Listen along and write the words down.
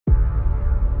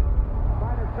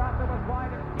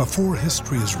Before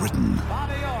history is written,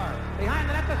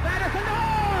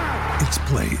 it's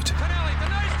played.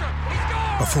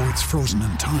 Before it's frozen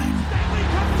in time,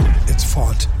 it's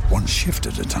fought one shift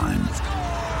at a time.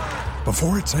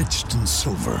 Before it's etched in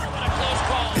silver,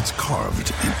 it's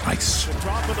carved in ice.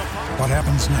 What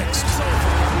happens next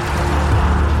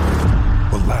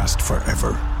will last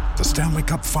forever. The Stanley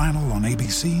Cup Final on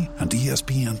ABC and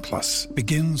ESPN Plus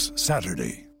begins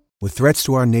Saturday. With threats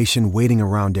to our nation waiting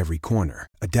around every corner,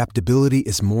 adaptability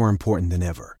is more important than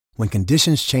ever. When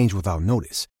conditions change without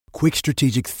notice, quick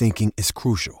strategic thinking is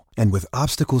crucial. And with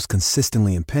obstacles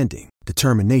consistently impending,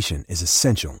 determination is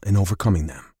essential in overcoming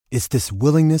them. It's this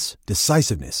willingness,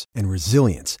 decisiveness, and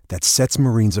resilience that sets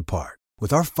Marines apart.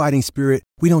 With our fighting spirit,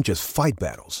 we don't just fight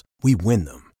battles, we win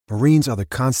them. Marines are the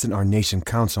constant our nation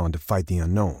counts on to fight the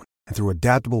unknown. And through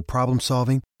adaptable problem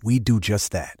solving, we do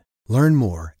just that. Learn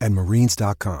more at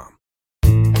marines.com.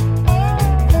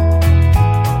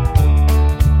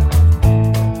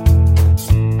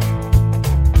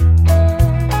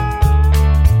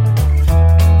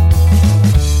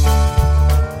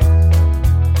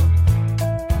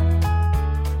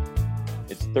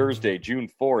 It's Thursday, June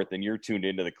 4th, and you're tuned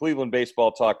into the Cleveland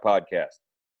Baseball Talk podcast.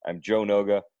 I'm Joe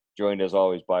Noga, joined as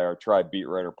always by our Tribe beat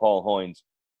writer, Paul Hoynes.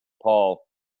 Paul,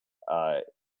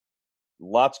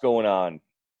 lots going on,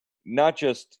 not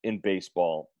just in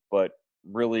baseball, but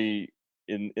really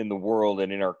in the world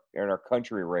and in our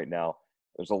country right now.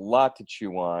 There's a lot to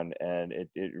chew on, and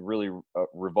it really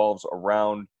revolves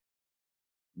around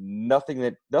nothing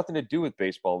to do with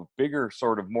baseball. Bigger,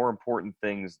 sort of more important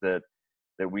things that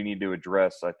we need to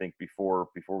address, I think, before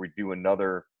we do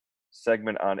another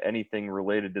segment on anything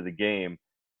related to the game.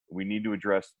 We need to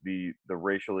address the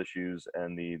racial issues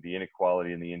and the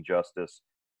inequality and the injustice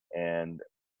and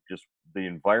just the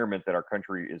environment that our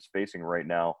country is facing right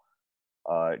now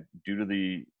due to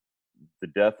the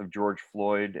death of George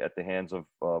Floyd at the hands of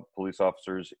police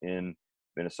officers in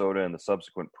Minnesota and the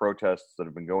subsequent protests that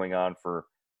have been going on for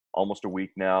almost a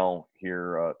week now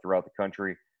here throughout the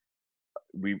country.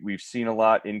 We've seen a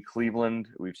lot in Cleveland.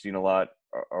 We've seen a lot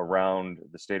around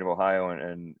the state of Ohio,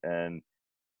 and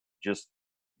just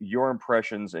your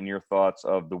impressions and your thoughts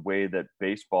of the way that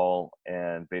baseball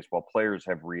and baseball players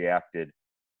have reacted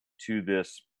to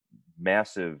this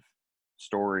massive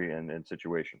story and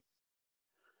situation.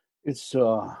 It's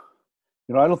I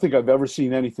don't think I've ever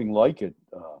seen anything like it,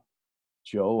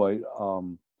 Joe.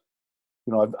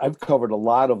 I've covered a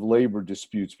lot of labor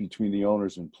disputes between the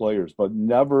owners and players, but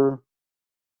never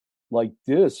one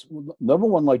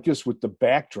like this with the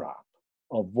backdrop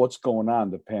of what's going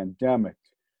on, the pandemic,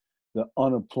 the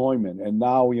unemployment, and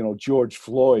now, George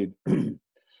Floyd, and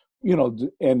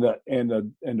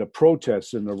the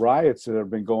protests and the riots that have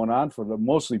been going on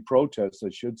mostly protests, I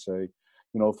should say,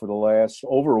 for the last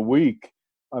over a week.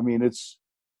 I mean,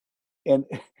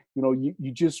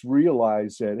 you just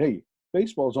realize that, hey,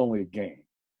 baseball is only a game.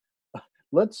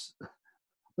 Let's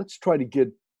try to get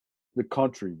the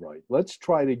country right. Let's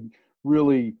try to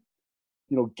really,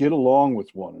 get along with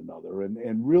one another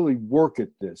and really work at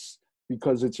this,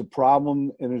 because it's a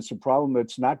problem, and it's a problem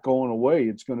that's not going away.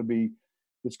 It's going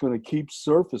to keep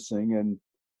surfacing. And,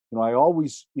 I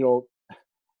always,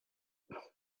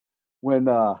 when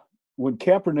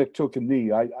Kaepernick took a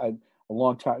knee, I a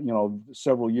long time,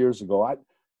 several years ago,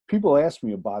 people asked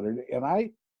me about it, and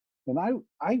I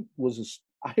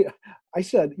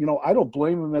said, I don't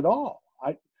blame him at all.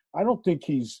 I don't think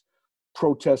he's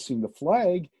protesting the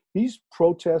flag. He's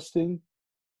protesting,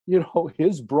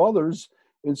 his brothers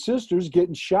and sisters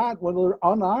getting shot when they're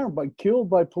unarmed, killed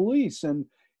by police. And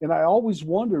I always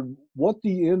wondered what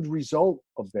the end result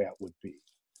of that would be.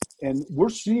 And we're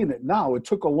seeing it now. It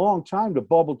took a long time to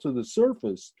bubble to the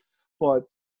surface, but,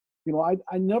 I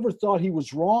never thought he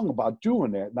was wrong about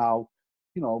doing that. Now,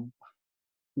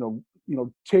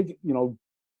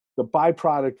 the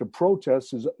byproduct of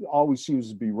protests always seems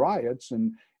to be riots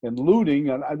and looting,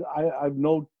 and I've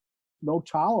no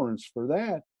tolerance for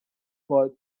that. But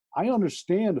I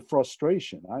understand the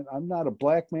frustration. I'm not a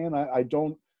black man. I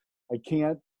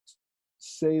can't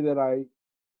say that I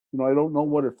don't know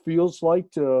what it feels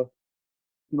like to,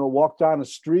 walk down the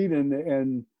street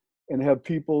and have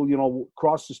people,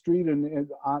 cross the street and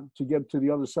to get to the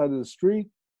other side of the street.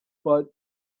 But,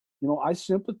 I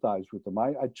sympathize with them.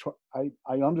 I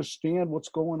understand what's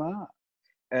going on.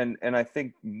 And I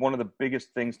think one of the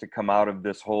biggest things to come out of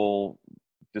this whole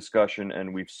discussion,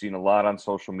 and we've seen a lot on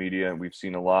social media, and we've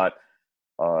seen a lot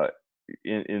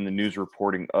in the news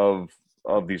reporting of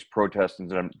these protests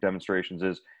and demonstrations,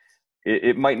 is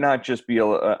it might not just be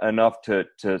enough to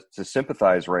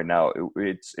sympathize right now.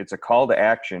 It's a call to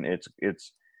action.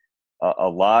 It's a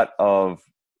lot of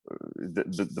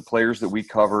the players that we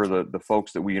cover, the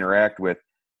folks that we interact with,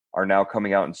 are now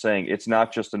coming out and saying it's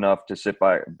not just enough to sit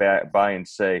by and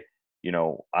say,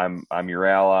 I'm your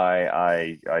ally.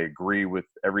 I agree with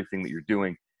everything that you're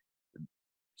doing.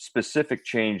 Specific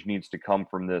change needs to come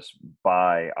from this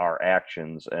by our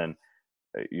actions. And,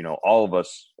 all of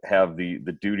us have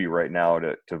the duty right now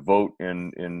to vote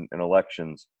in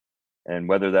elections. And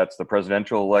whether that's the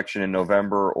presidential election in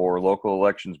November or local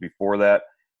elections before that,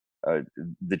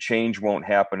 the change won't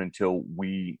happen until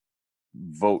we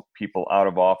vote people out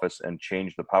of office and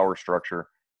change the power structure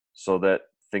so that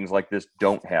things like this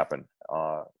don't happen.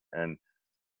 And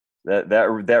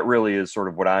that really is sort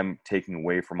of what I'm taking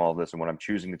away from all this, and what I'm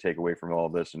choosing to take away from all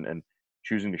this, and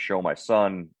choosing to show my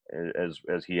son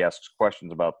as he asks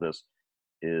questions about this,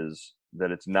 is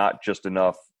that it's not just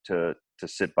enough to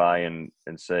sit by and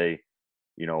say,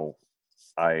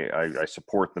 I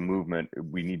support the movement.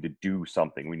 We need to do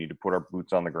something. We need to put our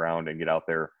boots on the ground and get out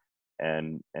there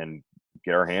and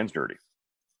get our hands dirty.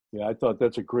 Yeah, I thought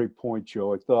that's a great point,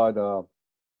 Joe. I thought,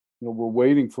 we're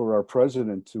waiting for our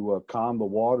president to calm the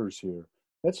waters here.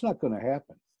 That's not going to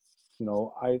happen.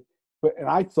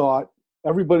 I thought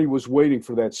everybody was waiting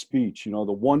for that speech,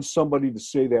 somebody to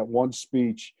say that one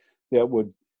speech that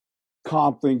would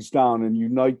calm things down and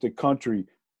unite the country.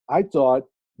 I thought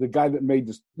the guy that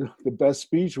made the best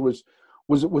speech was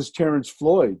Terrence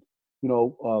Floyd,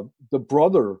 the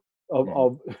brother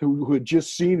of who had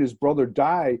just seen his brother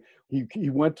die. He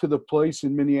went to the place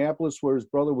in Minneapolis where his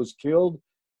brother was killed,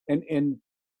 and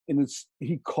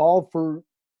he called for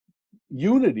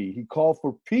unity. He called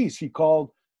for peace. He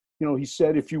called, he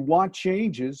said, if you want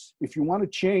changes, if you want to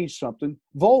change something,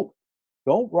 vote.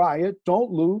 Don't riot.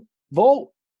 Don't loot.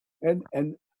 Vote.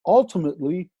 And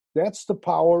ultimately, that's the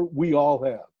power we all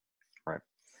have.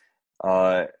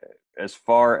 Right. As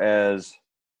far as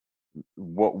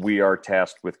what we are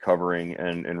tasked with covering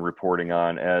and reporting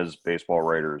on as baseball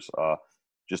writers,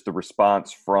 just the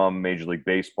response from Major League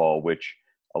Baseball, which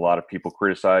a lot of people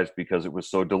criticized because it was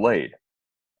so delayed.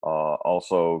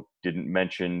 Also didn't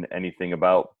mention anything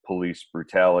about police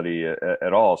brutality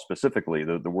at all. Specifically,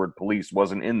 the word police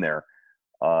wasn't in there.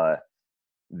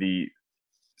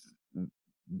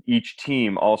 Each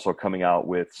team also coming out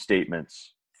with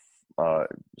statements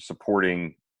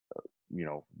supporting,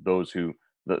 those who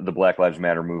the Black Lives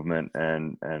Matter movement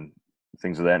and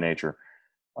things of that nature.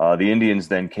 The Indians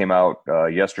then came out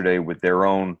yesterday with their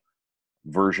own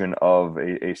version of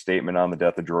a statement on the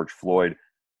death of George Floyd.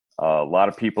 A lot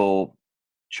of people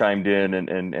chimed in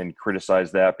and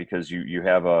criticized that because you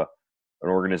have an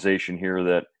organization here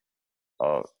that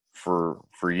for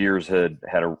years had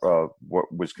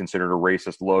what was considered a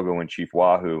racist logo in Chief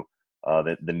Wahoo.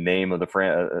 That the name of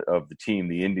the team,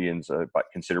 the Indians,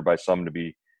 considered by some to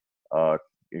be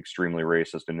extremely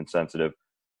racist and insensitive.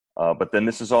 But then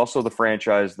this is also the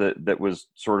franchise that was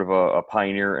sort of a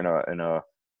pioneer and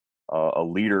a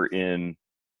leader in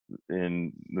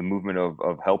the movement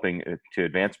of helping to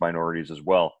advance minorities as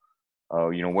well.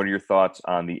 What are your thoughts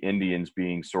on the Indians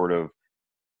being sort of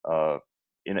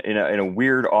in a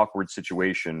weird, awkward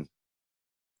situation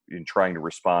in trying to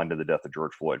respond to the death of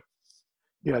George Floyd?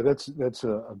 Yeah, that's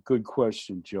a good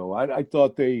question, Joe. I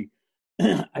thought they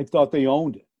I thought they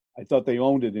owned it. I thought they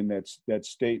owned it in that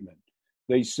statement.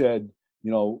 They said,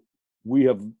 we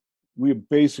have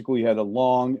basically had a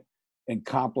long and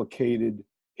complicated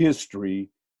history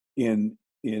in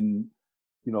dealing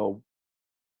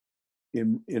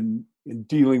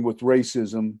with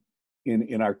racism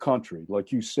in our country.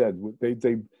 Like you said,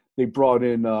 they brought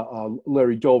in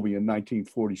Larry Doby in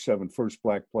 1947, first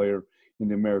black player in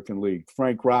the American League.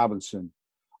 Frank Robinson,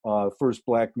 first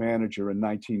black manager in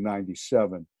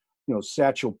 1997.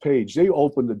 Satchel Paige. They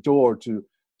opened the door to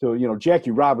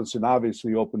Jackie Robinson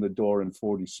obviously opened the door in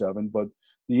 47, but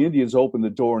the Indians opened the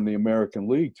door in the American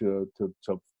League to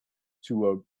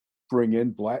bring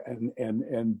in black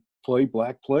and play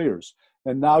black players.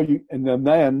 And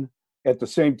then at the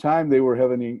same time they were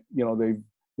having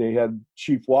they had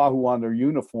Chief Wahoo on their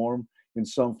uniform in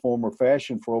some form or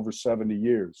fashion for over 70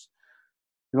 years.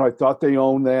 I thought they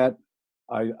owned that.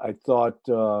 I thought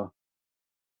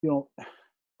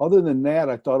other than that,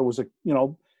 I thought it was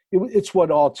it's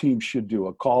what all teams should do,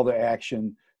 a call to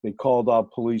action. They called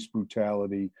out police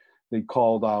brutality. They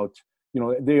called out,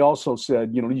 they also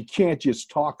said, you can't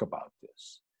just talk about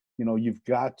this. You've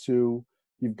got to,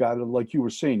 like you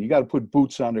were saying, you got to put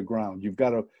boots on the ground. You've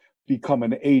got to become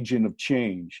an agent of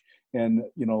change and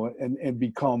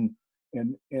become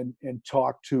and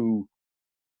talk to,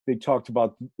 they talked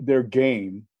about their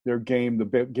game, the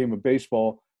game of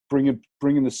baseball,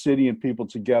 bringing the city and people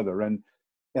together. And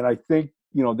I think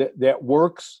that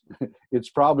works. It's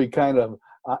probably kind of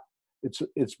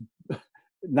it's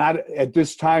not at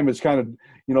this time. It's kind of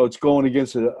it's going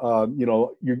against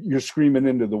you're screaming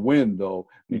into the wind though,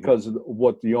 because of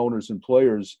what the owners and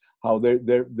players, how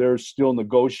they're still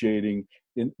negotiating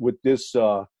with this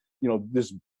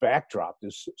this backdrop,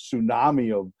 this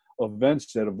tsunami of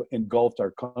events that have engulfed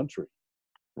our country.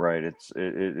 Right.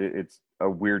 It's a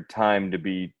weird time to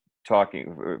be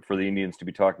talking for the Indians to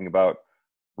be talking about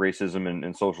racism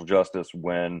and social justice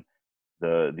when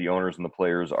the owners and the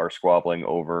players are squabbling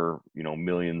over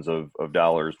millions of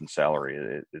dollars in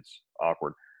salary. It's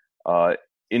awkward.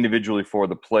 Individually for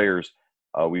the players,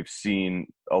 we've seen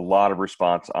a lot of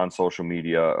response on social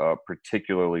media,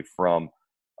 particularly from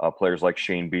players like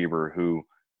Shane Bieber, who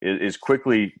is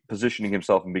quickly positioning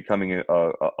himself and becoming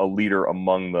a leader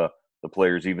among the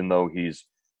players, even though he's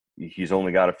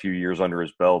only got a few years under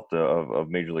his belt of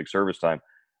Major League service time.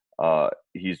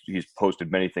 He's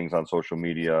posted many things on social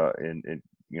media and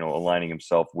aligning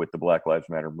himself with the Black Lives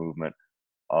Matter movement.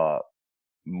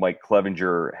 Mike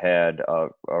Clevenger had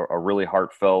a really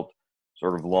heartfelt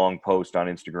sort of long post on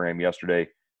Instagram yesterday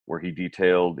where he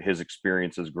detailed his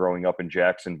experiences growing up in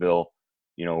Jacksonville,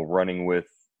 running with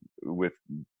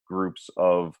groups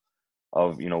of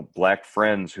Black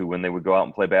friends who, when they would go out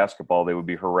and play basketball, they would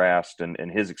be harassed,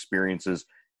 and his experiences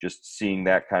just seeing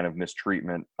that kind of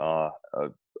mistreatment of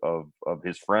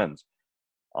his friends.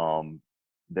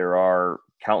 There are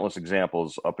countless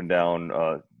examples up and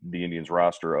down the Indians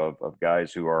roster of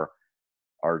guys who are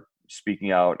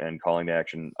speaking out and calling to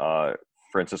action.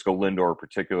 Francisco Lindor,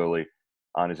 particularly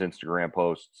on his Instagram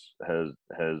posts,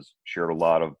 has shared a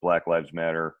lot of Black Lives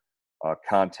Matter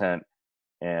content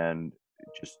and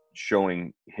just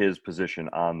showing his position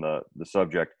on the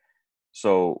subject.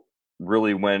 So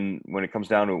really, when it comes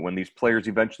down to it, when these players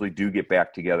eventually do get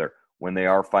back together, when they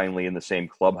are finally in the same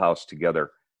clubhouse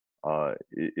together,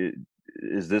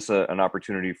 is this an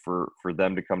opportunity for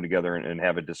them to come together and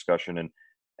have a discussion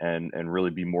and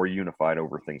really be more unified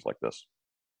over things like this?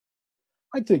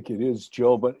 I think it is,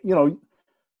 Joe. But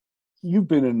you've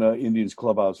been in the Indians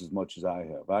clubhouse as much as I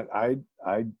have.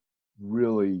 I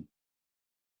really,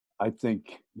 I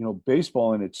think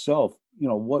baseball in itself.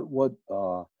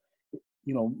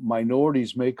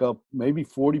 Minorities make up maybe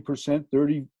 40%,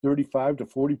 35 to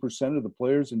 40% of the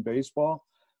players in baseball.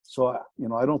 So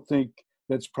I don't think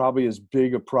that's probably as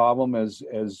big a problem I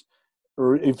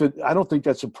don't think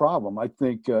that's a problem. I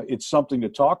think it's something to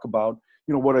talk about.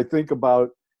 What I think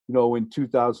about, in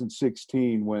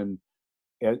 2016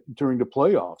 during the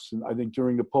playoffs, and I think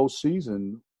during the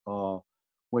postseason,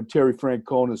 when Terry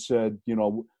Francona said,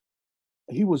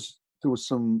 he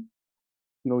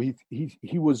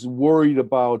was worried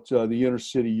about the inner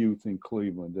city youth in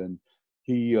Cleveland, and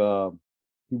he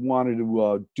wanted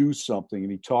to do something,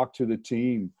 and he talked to the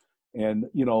team, and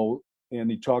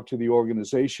he talked to the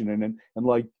organization, and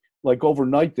like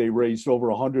overnight they raised over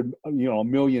 $100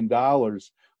 million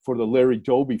for the Larry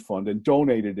Doby Fund and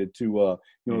donated it to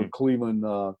the Cleveland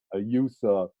a youth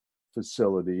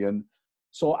facility. And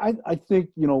so I think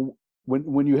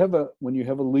when you have a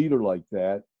leader like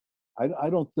that,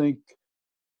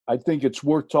 I think it's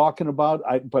worth talking about.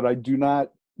 But I do not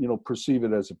perceive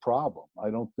it as a problem. I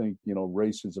don't think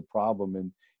race is a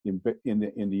problem in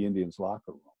the Indians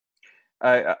locker room.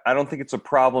 I don't think it's a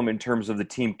problem in terms of the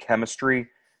team chemistry,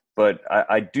 but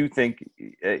I do think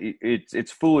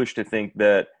it's foolish to think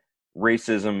that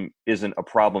racism isn't a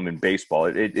problem in baseball.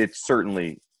 It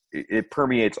certainly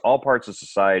permeates all parts of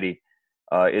society.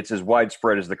 It's as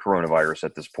widespread as the coronavirus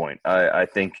at this point. I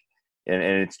think, and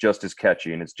it's just as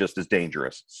catchy and it's just as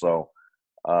dangerous. So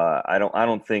I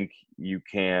don't think you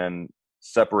can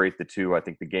separate the two. I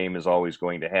think the game is always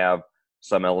going to have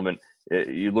some element.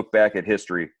 You look back at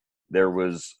history, there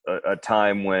was a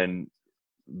time when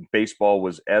baseball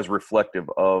was as reflective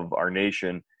of our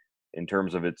nation in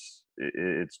terms of its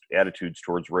attitudes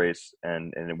towards race,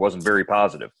 and it wasn't very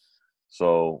positive.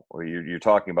 So you're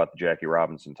talking about the Jackie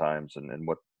Robinson times and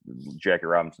what Jackie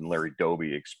Robinson, Larry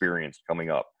Doby experienced coming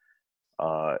up.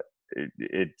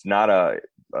 It's not a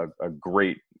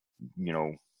great,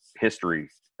 history.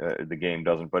 The game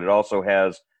doesn't, but it also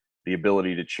has the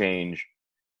ability to change,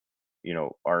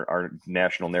 our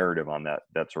national narrative on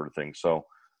that sort of thing. So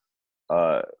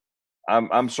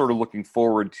I'm sort of looking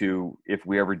forward to, if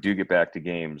we ever do get back to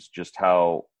games, just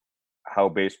how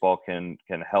baseball can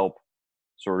help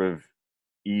sort of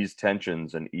ease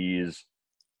tensions and ease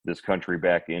this country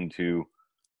back into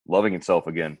loving itself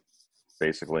again,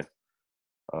 basically.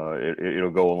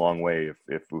 It'll go a long way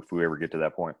if we ever get to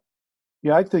that point.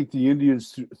 Yeah, I think the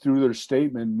Indians, through their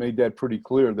statement, made that pretty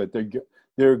clear that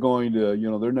they're going to,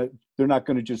 they're not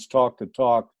going to just talk the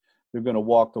talk. They're going to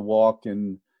walk the walk,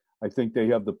 and I think they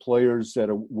have the players that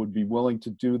would be willing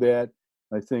to do that.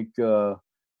 I think their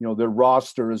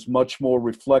roster is much more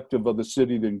reflective of the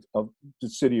city than of the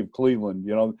city of Cleveland.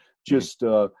 Just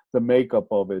the makeup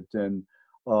of it, and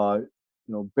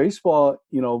baseball,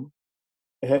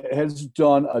 has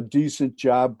done a decent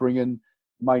job bringing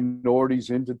minorities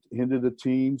into the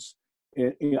teams,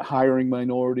 in hiring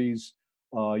minorities.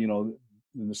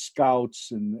 The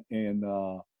scouts and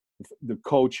the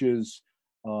coaches.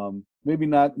 Maybe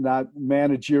not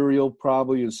managerial.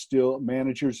 Probably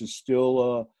managers is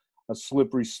still a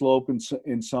slippery slope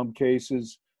in some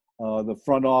cases. The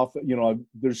front office.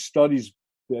 There's studies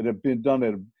that have been done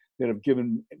that have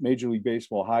given Major League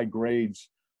Baseball high grades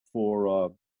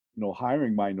for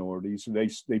hiring minorities.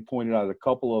 They pointed out a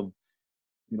couple of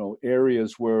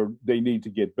areas where they need to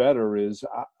get better is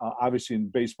obviously in the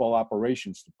baseball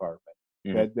operations department.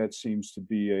 Mm-hmm. That seems to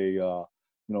be a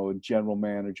general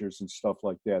managers and stuff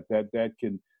like that.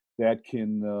 That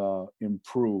can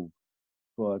improve.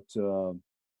 But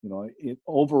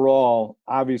overall,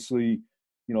 obviously,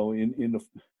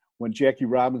 when Jackie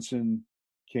Robinson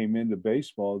came into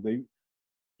baseball,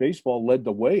 baseball led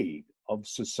the way of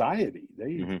society.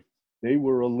 They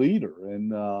were a leader,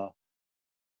 and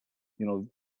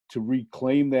to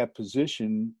reclaim that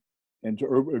position and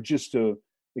just to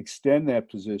extend that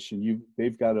position,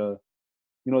 they've got a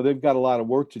lot of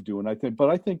work to do, and I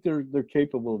think they're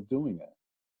capable of doing that.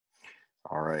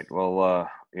 All right. Well,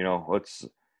 let's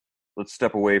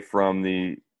step away from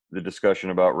the discussion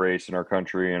about race in our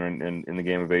country and in the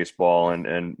game of baseball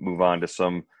and move on to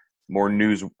some more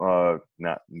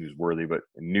not newsworthy, but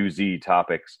newsy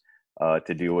topics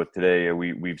to deal with today.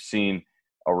 We've seen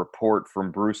a report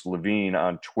from Bruce Levine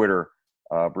on Twitter.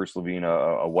 Bruce Levine,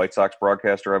 a White Sox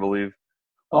broadcaster, I believe.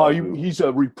 He's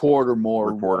a reporter,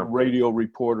 radio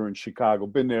reporter in Chicago.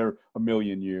 Been there a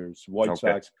million years. White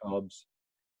Sox, Cubs.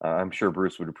 I'm sure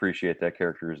Bruce would appreciate that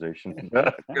characterization. He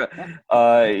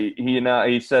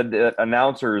said that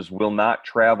announcers will not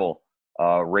travel.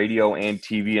 Radio and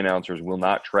TV announcers will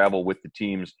not travel with the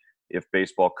teams if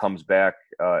baseball comes back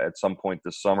at some point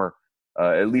this summer.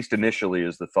 At least initially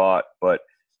is the thought. But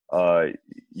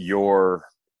your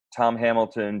Tom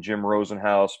Hamilton, Jim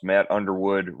Rosenhaus, Matt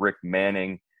Underwood, Rick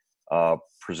Manning,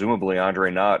 presumably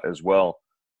Andre Knott as well.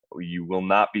 You will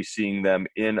not be seeing them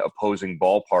in opposing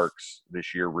ballparks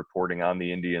this year reporting on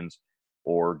the Indians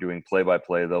or doing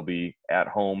play-by-play. They'll be at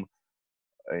home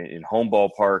in home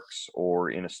ballparks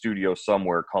or in a studio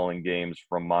somewhere calling games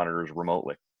from monitors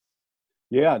remotely.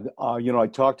 Yeah, I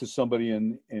talked to somebody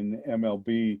in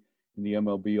MLB, in the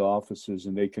MLB offices,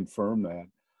 and they confirmed that.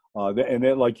 And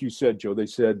that, like you said, Joe, they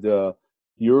said the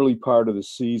early part of the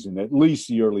season, at least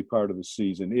the early part of the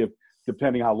season, if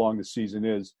depending how long the season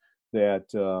is, that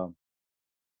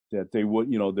they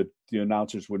would, that the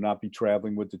announcers would not be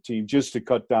traveling with the team just to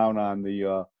cut down on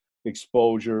the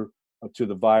exposure to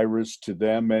the virus to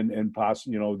them and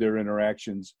possibly, their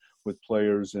interactions with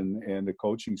players and the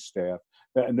coaching staff.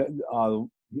 And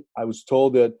I was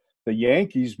told that the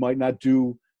Yankees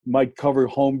might cover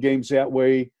home games that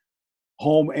way,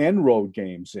 home and road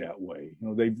games that way.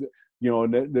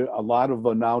 A lot of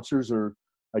announcers are.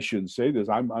 I shouldn't say this.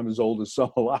 I'm as old as a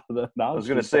lot of the announcers. I was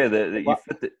going to say that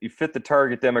you fit the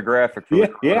target demographic for the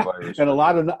coronavirus. And a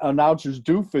lot of announcers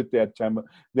do fit that time.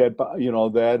 That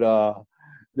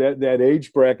that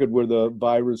age bracket where the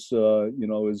virus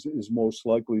is most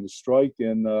likely to strike,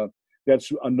 and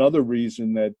that's another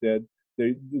reason that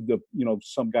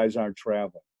some guys aren't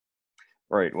traveling.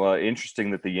 Right. Well,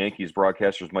 interesting that the Yankees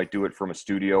broadcasters might do it from a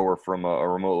studio or from a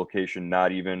remote location,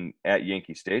 not even at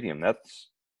Yankee Stadium.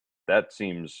 That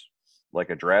seems like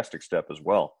a drastic step as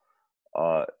well.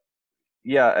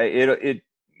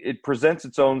 It presents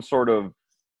its own sort of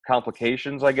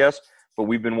complications, I guess. But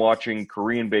we've been watching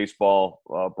Korean baseball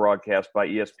broadcast by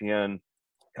ESPN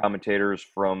commentators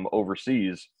from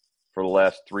overseas for the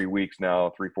last 4 weeks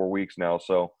now.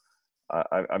 So,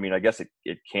 I guess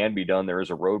it can be done. There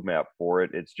is a roadmap for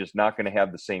it. It's just not going to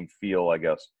have the same feel, I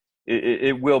guess.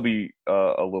 It will be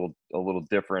a little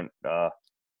different.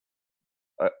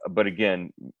 But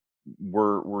again,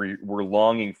 we're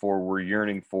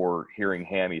yearning for hearing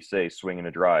Hammy say swing and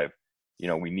a drive.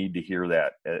 We need to hear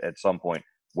that at some point,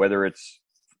 whether it's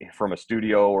from a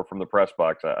studio or from the press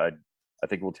box. I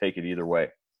think we'll take it either way.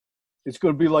 It's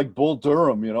going to be like Bull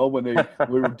Durham, when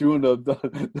we were doing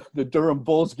the Durham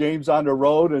Bulls games on the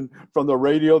road, and from the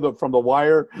radio, from the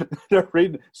wire, they're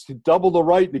reading double the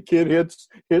right, and the kid hits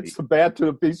the bat to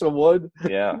a piece of wood.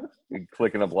 Yeah,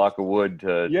 clicking a block of wood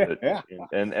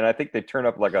and I think they turned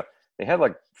up they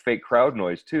had fake crowd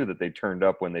noise too that they turned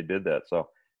up when they did that. So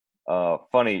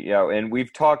Funny, yeah. And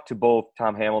we've talked to both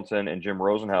Tom Hamilton and Jim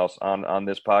Rosenhaus on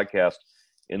this podcast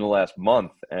in the last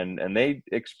month, and they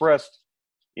expressed,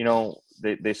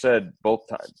 they said both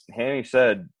times. Hammy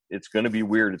said it's going to be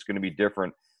weird, it's going to be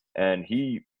different, and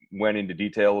he went into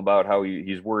detail about how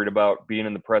he's worried about being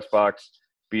in the press box,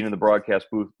 being in the broadcast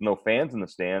booth, no fans in the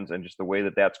stands, and just the way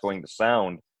that that's going to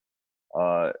sound.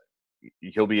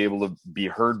 He'll be able to be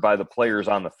heard by the players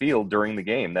on the field during the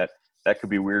game. That could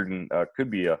be weird and could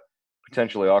be a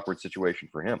potentially awkward situation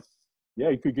for him.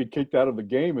 Yeah, he could get kicked out of the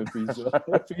game if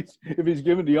he's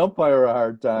giving the umpire a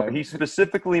hard time. He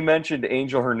specifically mentioned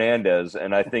Angel Hernandez,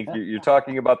 and I think you're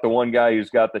talking about the one guy who's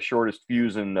got the shortest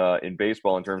fuse in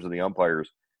baseball in terms of the umpires.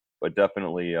 But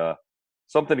definitely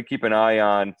something to keep an eye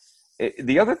on.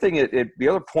 The other thing, the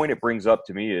other point it brings up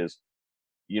to me is,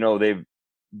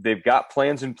 they've got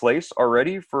plans in place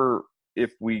already for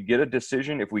if we get a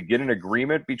decision, if we get an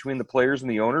agreement between the players and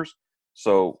the owners.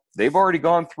 So they've already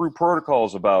gone through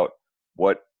protocols about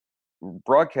what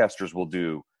broadcasters will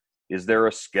do. Is there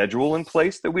a schedule in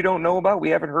place that we don't know about? We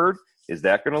haven't heard. Is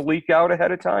that going to leak out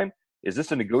ahead of time? Is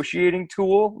this a negotiating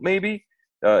tool? Maybe.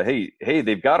 Hey,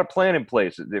 they've got a plan in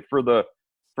place for the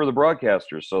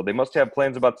broadcasters. So they must have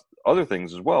plans about other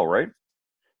things as well, right?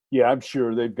 Yeah, I'm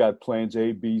sure they've got plans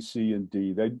A, B, C, and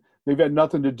D. They've had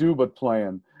nothing to do but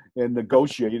plan and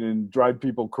negotiate and drive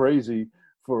people crazy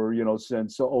for,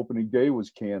 since opening day was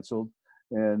canceled.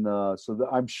 And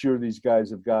I'm sure these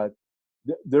guys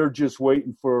they're just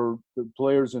waiting for the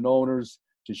players and owners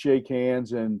to shake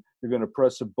hands, and they're going to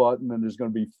press a button, and there's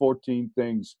going to be 14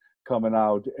 things coming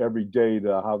out every day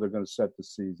to how they're going to set the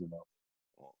season up.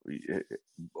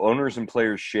 Owners and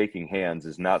players shaking hands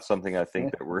is not something I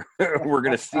think that we're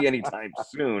going to see anytime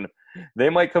soon. They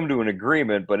might come to an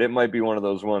agreement, but it might be one of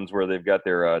those ones where they've got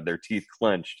their teeth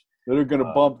clenched. They're going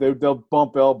to bump. They'll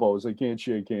bump elbows. They can't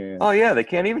shake hands. Oh yeah, they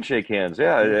can't even shake hands.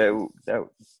 Yeah,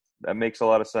 that makes a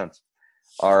lot of sense.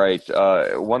 All right.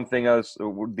 One thing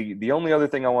the only other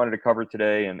thing I wanted to cover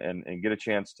today and get a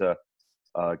chance to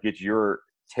get your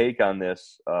take on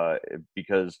this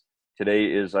because today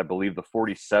is, I believe, the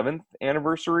 47th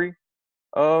anniversary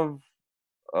of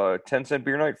 10 Cent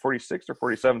Beer Night, 46th or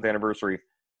 47th anniversary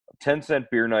of 10 Cent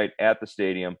Beer Night at the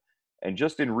stadium. And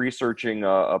just in researching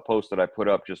a post that I put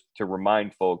up just to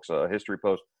remind folks, a history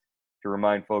post, to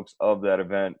remind folks of that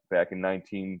event back in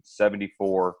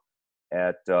 1974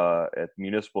 at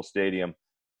Municipal Stadium,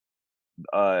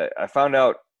 I found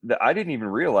out that I didn't even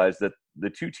realize that the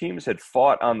two teams had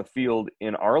fought on the field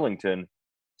in Arlington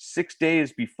 6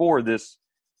 days before this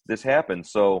happened.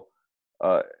 So,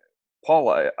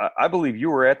 Paul, I believe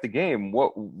you were at the game.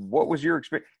 What was your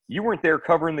experience? You weren't there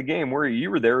covering the game, were you?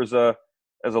 You were there as a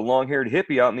long-haired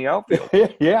hippie out in the outfield.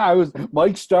 Yeah, I was.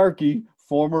 Mike Starkey,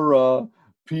 former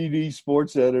PD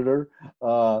sports editor,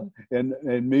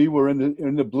 and me were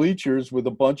in the bleachers with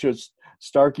a bunch of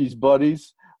Starkey's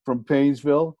buddies from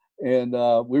Painesville. And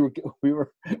we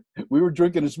were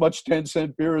drinking as much 10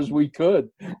 cent beer as we could.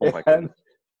 Oh my goodness.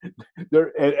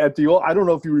 There at the old, I don't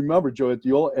know if you remember, Joe, at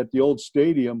the old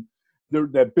stadium,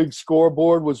 that big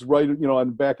scoreboard was right, on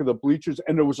the back of the bleachers,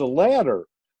 and there was a ladder,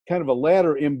 kind of a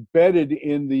ladder embedded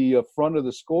in the front of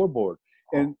the scoreboard.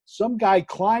 And some guy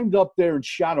climbed up there and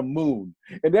shot a moon,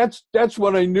 and that's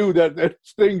when I knew that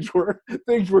things were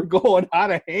going out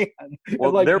of hand.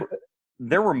 Well,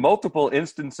 there were multiple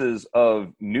instances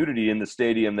of nudity in the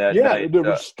stadium that night. There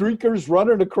were streakers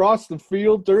running across the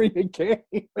field during the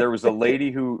game. There was a lady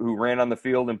who ran on the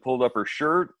field and pulled up her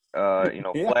shirt,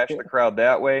 flashed the crowd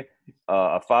that way.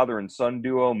 A father and son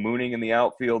duo mooning in the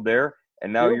outfield there.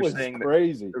 And now you're saying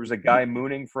crazy. That there was a guy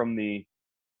mooning from the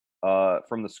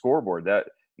scoreboard.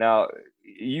 Now,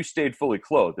 you stayed fully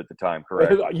clothed at the time,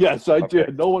 correct? Yes, I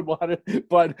did. No one wanted,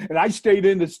 and I stayed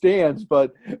in the stands,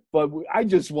 but I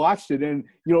just watched it, and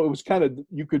it was kind of,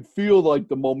 you could feel like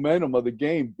the momentum of the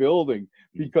game building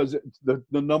because the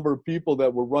number of people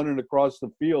that were running across the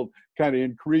field kind of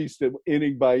increased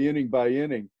inning by inning by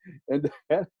inning, and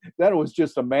that was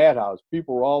just a madhouse.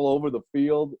 People were all over the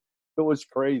field. It was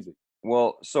crazy.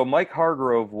 Well, so Mike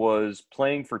Hargrove was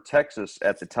playing for Texas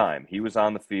at the time. He was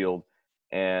on the field.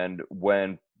 And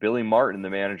when Billy Martin, the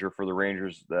manager for the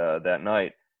Rangers that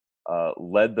night,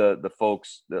 led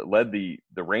the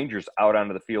Rangers out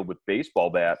onto the field with baseball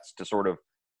bats to sort of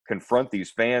confront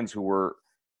these fans who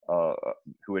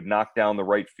had knocked down the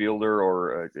right fielder,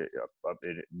 or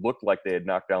it looked like they had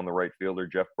knocked down the right fielder,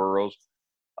 Jeff Burroughs.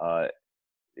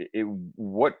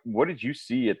 What did you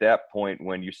see at that point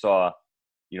when you saw,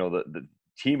 the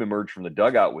team emerge from the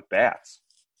dugout with bats?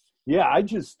 Yeah, I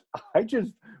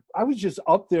was just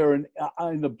up there in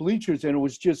the bleachers, and it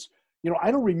was just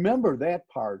I don't remember that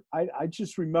part. I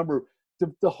just remember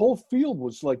the whole field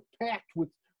was like packed with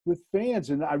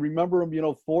fans, and I remember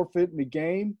them, forfeiting the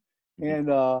game, and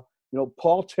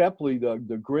Paul Tepley,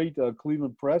 the great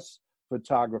Cleveland Press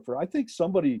photographer. I think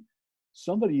somebody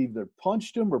either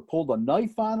punched him or pulled a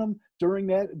knife on him during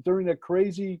the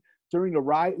crazy, during the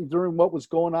riot, during what was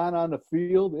going on the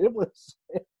field. It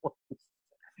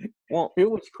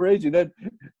was crazy. Then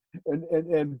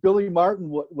and Billy Martin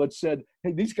what said,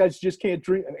 hey, these guys just can't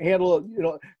handle it.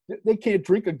 They can't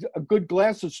drink a good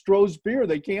glass of Stroh's beer.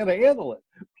 They can't handle it.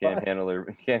 Can't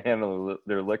handle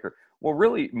their liquor. Well,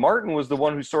 really, Martin was the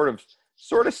one who sort of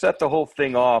set the whole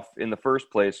thing off in the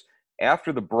first place.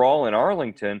 After the brawl in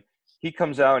Arlington, he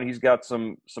comes out and he's got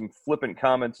some flippant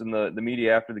comments in the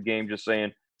media after the game, just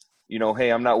saying,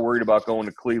 hey, I'm not worried about going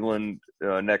to Cleveland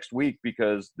next week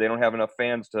because they don't have enough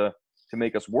fans to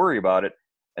make us worry about it.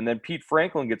 And then Pete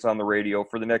Franklin gets on the radio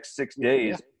for the next 6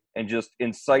 days and just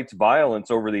incites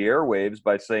violence over the airwaves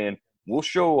by saying, we'll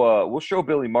show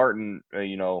Billy Martin,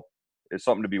 is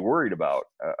something to be worried about,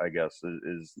 I guess,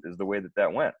 is the way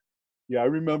that went. Yeah, I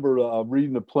remember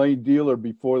reading the Plain Dealer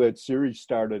before that series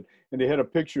started, and they had a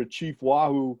picture of Chief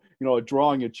Wahoo, a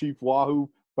drawing of Chief Wahoo.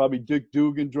 Probably Dick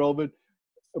Dugan drew it,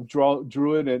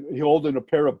 and he holding a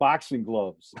pair of boxing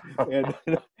gloves. And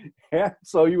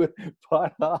so he would,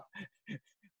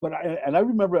 but I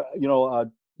remember,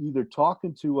 either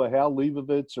talking to Hal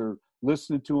Leibovitz or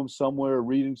listening to him somewhere, or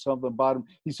reading something about him.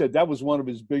 He said that was one of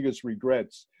his biggest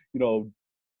regrets,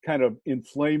 kind of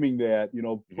inflaming that,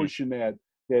 pushing that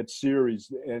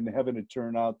series and having it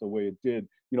turn out the way it did,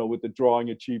 with the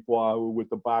drawing of Chief Wahoo, with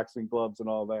the boxing gloves and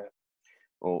all that.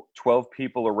 Well, 12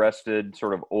 people arrested,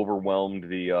 sort of overwhelmed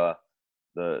the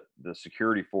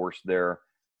security force there.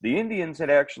 The Indians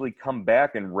had actually come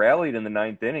back and rallied in the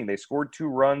ninth inning. They scored 2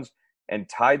 runs and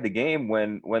tied the game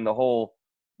when the whole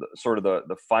sort of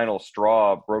the final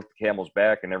straw broke the camel's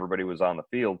back and everybody was on the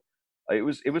field. It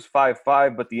was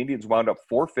 5-5, but the Indians wound up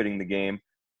forfeiting the game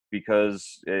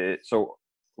because so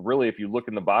really, if you look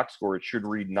in the box score, it should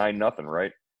read 9-0,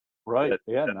 right? Right.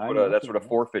 That's what a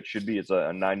forfeit should be. It's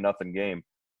a 9-0 game.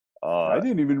 I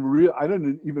didn't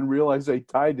even realize they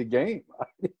tied the game.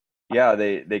 Yeah,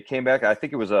 they came back. I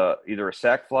think it was either a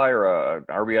sac fly or a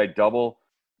RBI double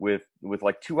with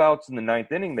like 2 outs in the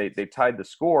ninth inning. They tied the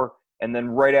score, and then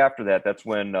right after that, that's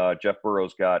when Jeff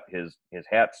Burroughs got his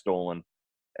hat stolen,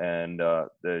 and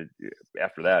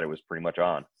after that, it was pretty much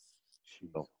on.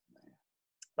 So,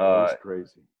 that was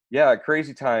crazy. Yeah,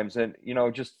 crazy times, and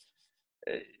just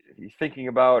thinking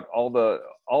about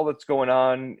all that's going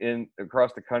on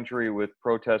across the country with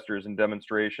protesters and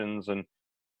demonstrations, and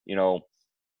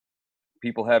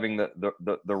people having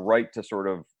the right to sort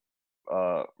of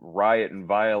riot and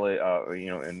violate,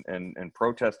 and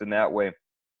protest in that way.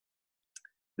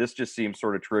 This just seems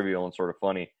sort of trivial and sort of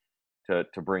funny to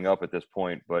bring up at this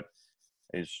point, but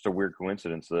it's just a weird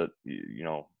coincidence that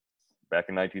back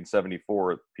in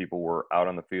 1974, people were out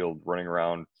on the field running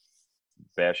around,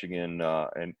 bashing in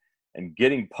and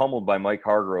getting pummeled by Mike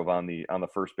Hargrove on the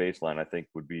first baseline. I think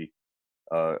would be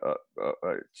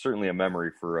certainly a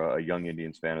memory for a young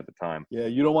Indians fan at the time. Yeah,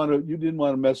 you didn't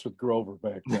want to mess with Grover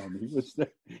back then.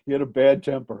 He had a bad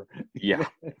temper. Yeah.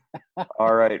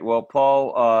 All right. Well,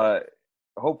 Paul,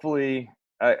 hopefully,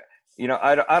 I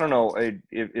don't know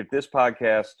if this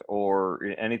podcast or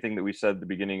anything that we said at the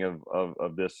beginning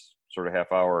of this sort of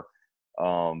half hour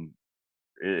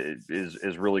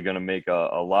is really going to make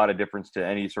a lot of difference to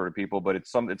any sort of people, but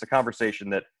it's a conversation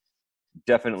that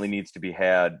definitely needs to be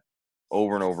had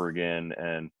over and over again,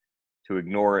 and to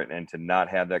ignore it and to not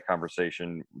have that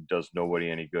conversation does nobody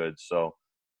any good. So,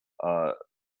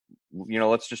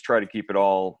 let's just try to keep it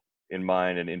all in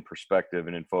mind and in perspective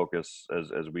and in focus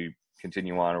as we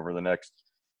continue on over the next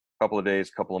couple of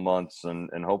days, couple of months, and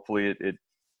hopefully it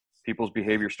people's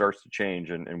behavior starts to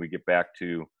change and we get back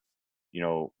to,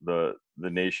 the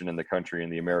nation and the country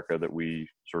and the America that we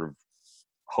sort of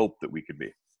hope that we could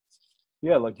be.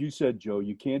 Yeah, like you said, Joe,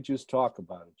 you can't just talk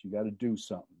about it. You got to do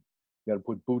something. You got to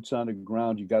put boots on the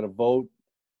ground. You got to vote,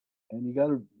 and you got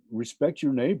to respect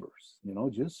your neighbors.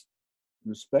 Just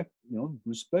respect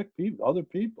people, other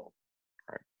people.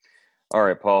 All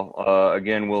right, Paul.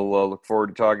 Again, we'll look forward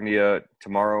to talking to you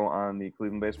tomorrow on the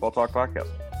Cleveland Baseball Talk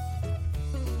podcast.